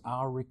 is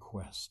our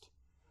request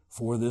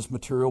for this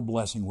material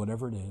blessing,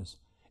 whatever it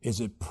is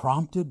it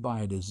prompted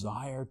by a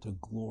desire to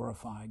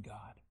glorify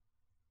God?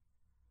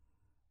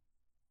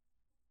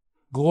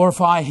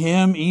 Glorify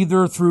Him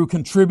either through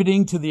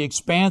contributing to the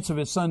expanse of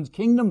His Son's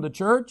kingdom, the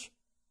church,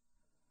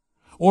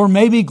 or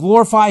maybe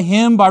glorify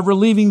Him by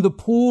relieving the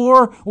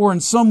poor or in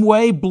some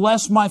way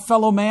bless my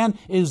fellow man.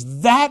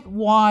 Is that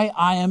why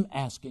I am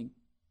asking?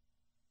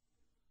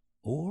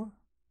 Or,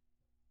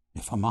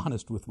 if I'm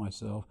honest with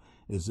myself,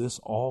 is this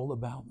all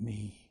about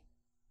me?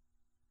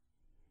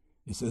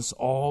 Is this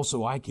all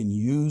so I can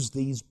use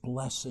these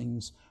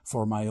blessings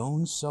for my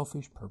own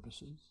selfish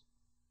purposes?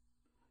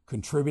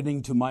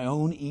 Contributing to my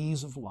own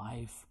ease of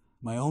life,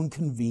 my own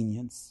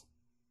convenience?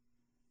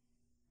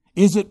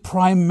 Is it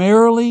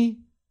primarily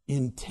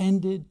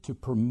intended to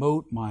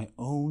promote my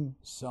own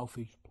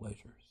selfish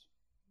pleasures?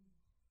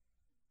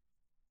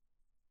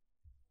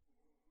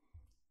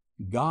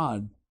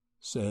 God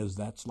says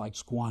that's like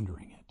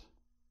squandering it.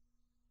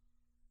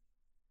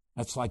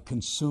 That's like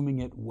consuming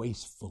it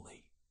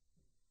wastefully.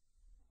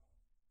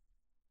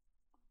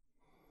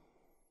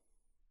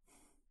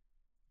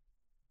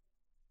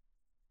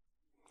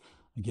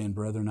 Again,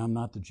 brethren, I'm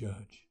not the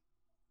judge.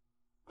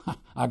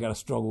 I got to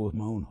struggle with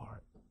my own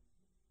heart.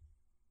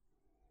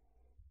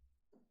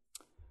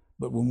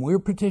 But when we're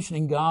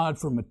petitioning God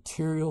for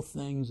material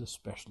things,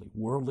 especially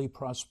worldly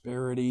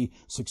prosperity,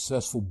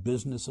 successful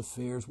business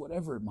affairs,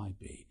 whatever it might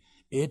be,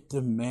 it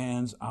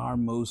demands our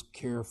most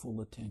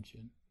careful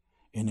attention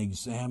in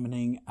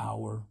examining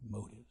our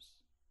motives.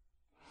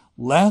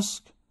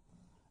 Lest,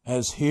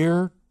 as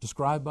here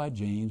described by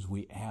James,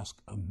 we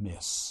ask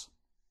amiss.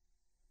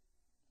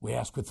 We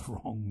ask with the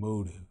wrong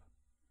motive,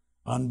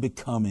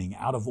 unbecoming,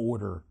 out of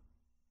order,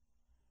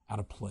 out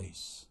of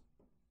place.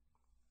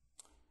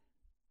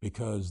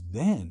 Because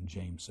then,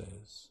 James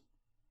says,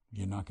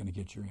 you're not going to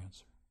get your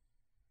answer.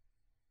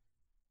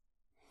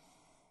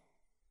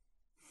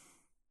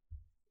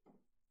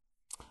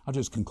 I'll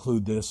just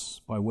conclude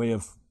this by way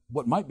of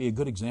what might be a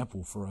good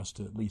example for us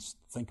to at least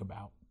think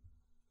about.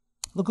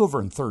 Look over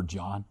in 3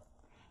 John.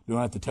 Don't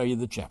have to tell you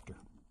the chapter.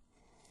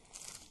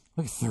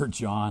 Look at 3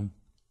 John.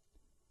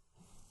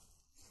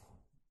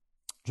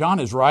 John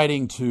is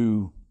writing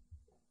to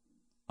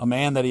a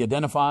man that he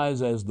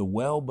identifies as the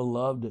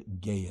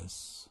well-beloved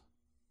Gaius.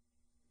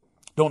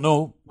 Don't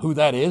know who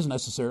that is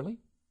necessarily.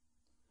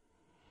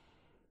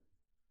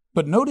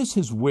 But notice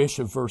his wish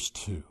of verse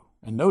 2.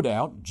 And no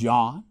doubt,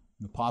 John,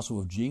 the apostle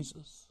of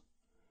Jesus,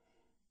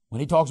 when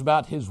he talks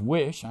about his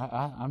wish,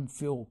 I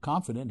feel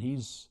confident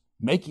he's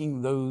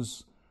making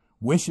those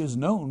wishes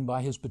known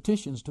by his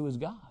petitions to his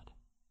God.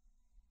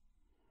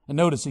 And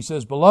notice he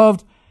says,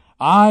 Beloved,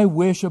 I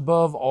wish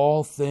above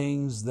all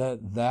things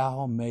that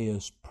thou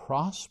mayest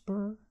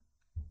prosper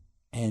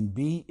and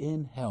be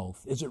in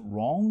health. Is it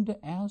wrong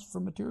to ask for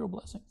material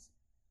blessings?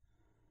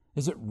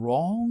 Is it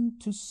wrong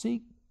to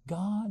seek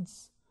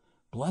God's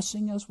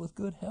blessing us with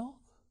good health?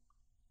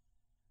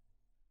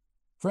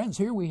 Friends,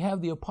 here we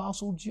have the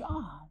Apostle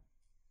John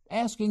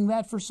asking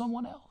that for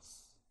someone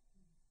else.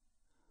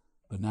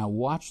 But now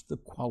watch the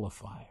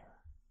qualifier.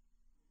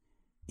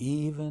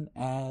 Even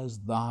as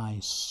thy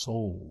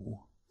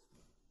soul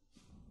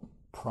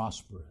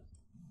prospereth.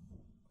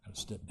 Got to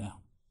step down.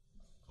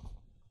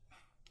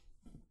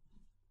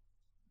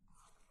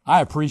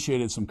 I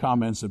appreciated some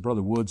comments that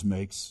Brother Woods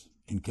makes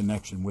in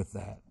connection with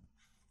that.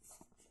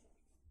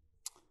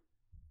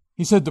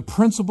 He said the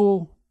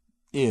principle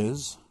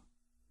is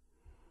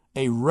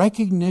a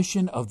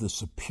recognition of the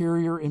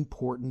superior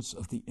importance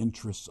of the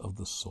interests of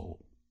the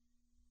soul.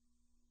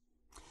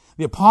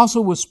 The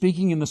apostle was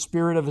speaking in the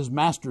spirit of his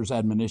master's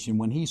admonition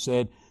when he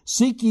said,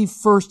 "Seek ye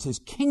first his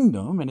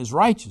kingdom and his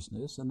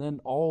righteousness, and then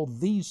all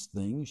these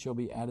things shall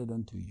be added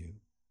unto you."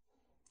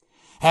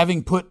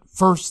 Having put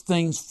first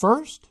things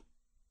first,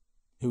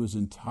 it was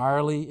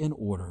entirely in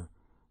order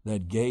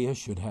that Gaius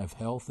should have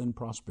health and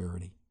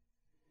prosperity.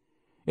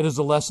 It is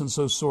a lesson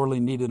so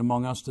sorely needed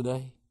among us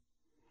today.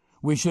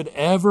 We should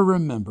ever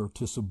remember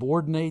to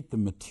subordinate the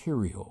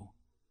material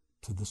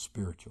to the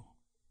spiritual.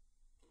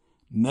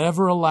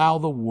 Never allow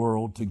the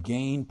world to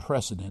gain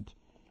precedent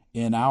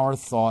in our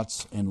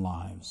thoughts and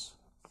lives.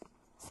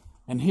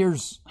 And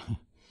here's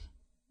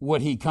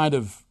what he kind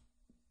of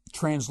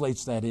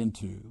translates that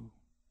into.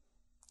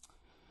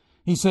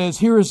 He says,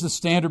 here is the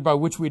standard by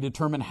which we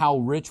determine how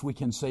rich we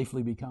can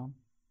safely become.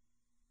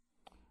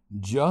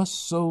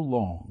 Just so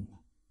long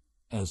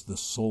as the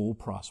soul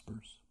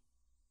prospers.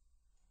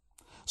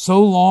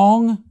 So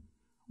long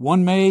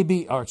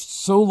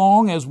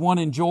as one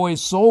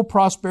enjoys soul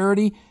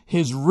prosperity,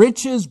 his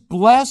riches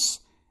bless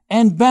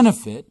and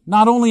benefit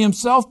not only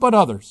himself but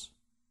others.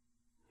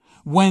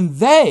 When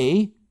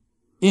they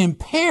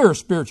impair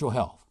spiritual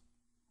health,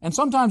 and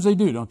sometimes they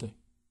do, don't they?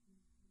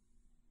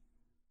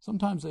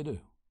 Sometimes they do.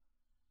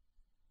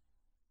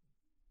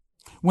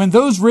 When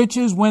those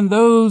riches,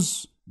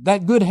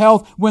 that good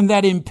health, when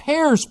that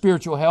impairs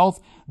spiritual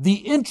health, the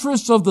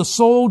interests of the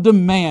soul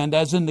demand,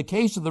 as in the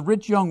case of the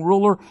rich young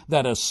ruler,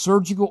 that a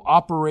surgical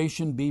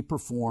operation be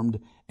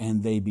performed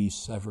and they be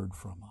severed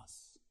from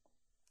us.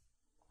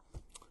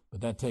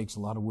 But that takes a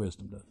lot of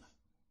wisdom, doesn't it?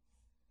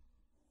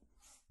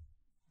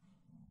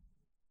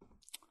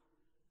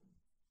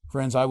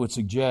 Friends, I would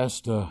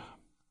suggest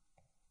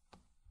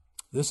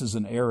this is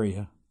an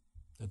area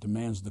that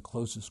demands the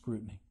closest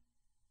scrutiny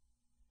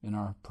in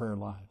our prayer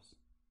lives.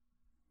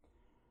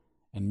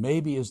 And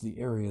maybe is the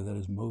area that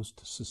is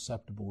most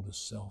susceptible to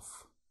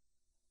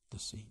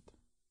self-deceit.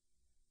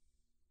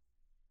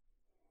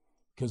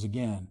 Because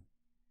again,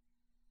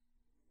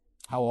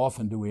 how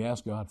often do we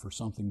ask God for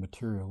something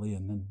materially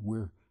and then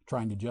we're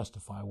trying to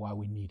justify why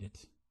we need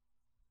it?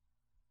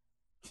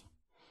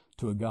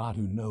 To a God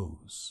who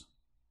knows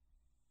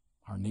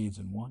our needs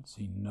and wants.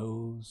 He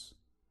knows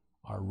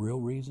our real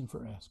reason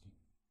for asking.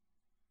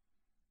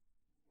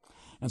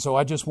 And so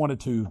I just wanted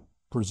to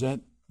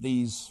present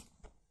these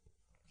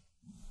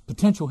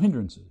potential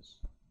hindrances.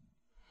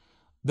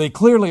 They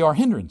clearly are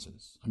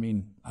hindrances. I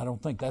mean, I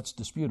don't think that's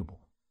disputable.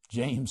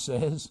 James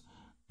says,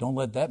 don't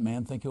let that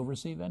man think he'll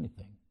receive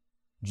anything.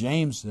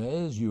 James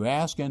says, you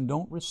ask and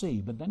don't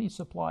receive, but then he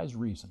supplies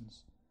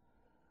reasons.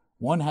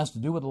 One has to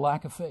do with a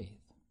lack of faith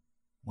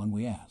when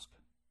we ask.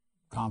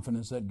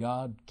 Confidence that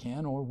God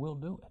can or will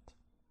do it.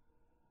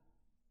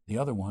 The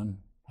other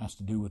one has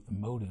to do with the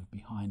motive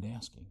behind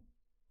asking.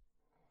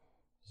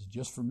 Is it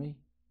just for me?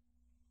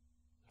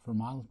 For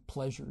my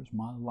pleasures,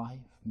 my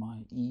life,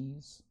 my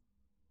ease?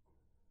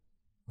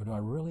 Or do I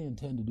really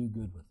intend to do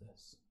good with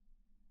this?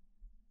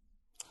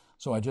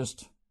 So I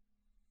just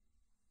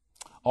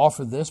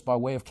offer this by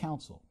way of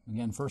counsel.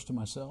 Again, first to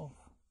myself,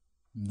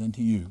 and then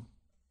to you.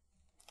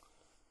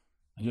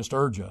 I just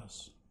urge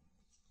us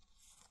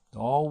to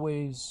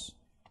always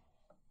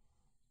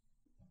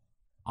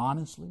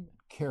honestly,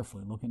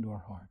 carefully look into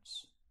our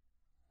hearts,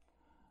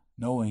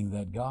 knowing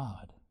that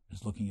God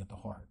is looking at the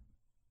heart.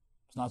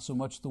 It's not so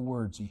much the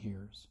words he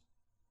hears,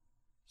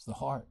 it's the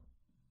heart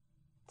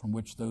from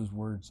which those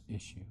words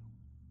issue.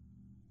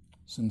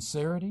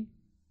 Sincerity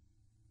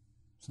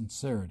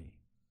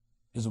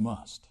is a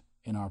must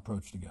in our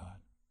approach to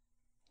God.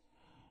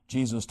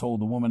 Jesus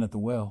told the woman at the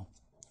well,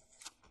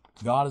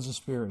 God is a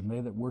spirit, and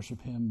they that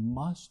worship him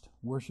must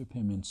worship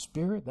him in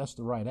spirit, that's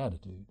the right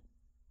attitude,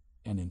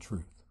 and in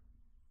truth.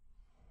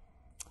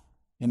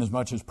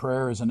 Inasmuch as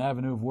prayer is an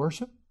avenue of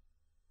worship,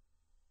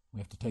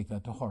 we have to take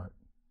that to heart.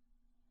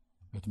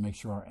 We have to make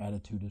sure our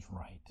attitude is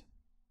right.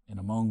 And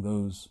among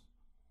those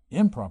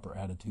improper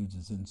attitudes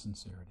is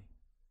insincerity.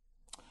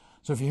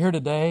 So if you're here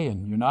today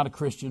and you're not a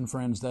Christian,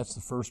 friends, that's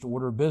the first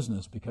order of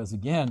business. Because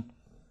again,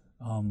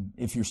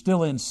 if you're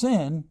still in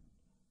sin,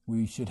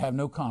 we should have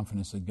no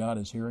confidence that God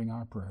is hearing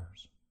our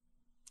prayers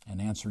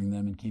and answering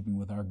them in keeping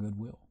with our good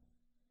will.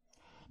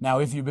 Now,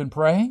 if you've been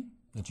praying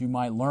that you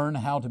might learn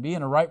how to be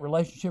in a right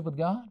relationship with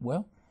God,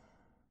 well,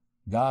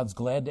 God's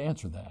glad to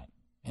answer that.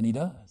 And he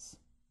does.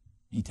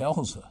 He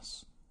tells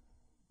us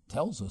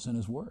in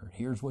his word,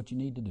 here's what you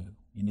need to do.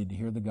 You need to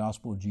hear the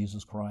gospel of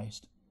Jesus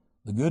Christ,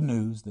 the good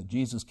news that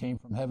Jesus came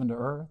from heaven to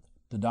earth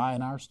to die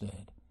in our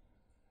stead,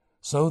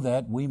 so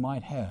that we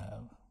might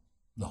have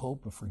the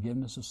hope of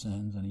forgiveness of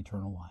sins and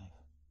eternal life.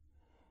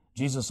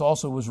 Jesus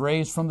also was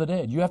raised from the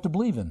dead. You have to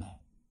believe in that.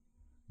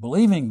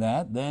 Believing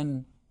that,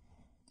 then,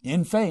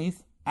 in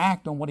faith,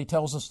 act on what he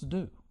tells us to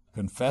do.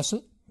 Confess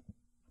it,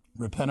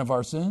 repent of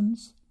our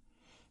sins,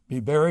 be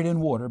buried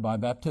in water by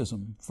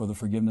baptism for the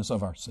forgiveness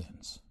of our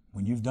sins.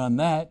 When you've done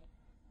that,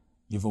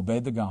 you've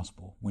obeyed the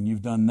gospel. When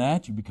you've done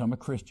that, you become a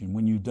Christian.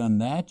 When you've done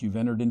that, you've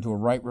entered into a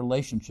right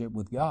relationship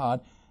with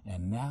God,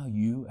 and now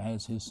you,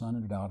 as his son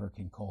and daughter,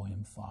 can call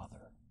him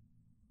Father,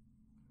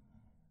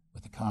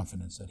 with the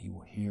confidence that he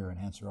will hear and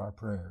answer our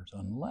prayers,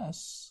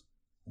 unless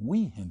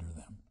we hinder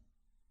them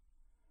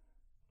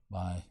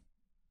by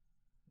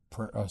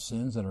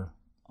sins that are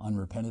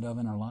unrepented of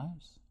in our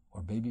lives,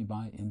 or maybe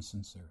by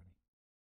insincerity.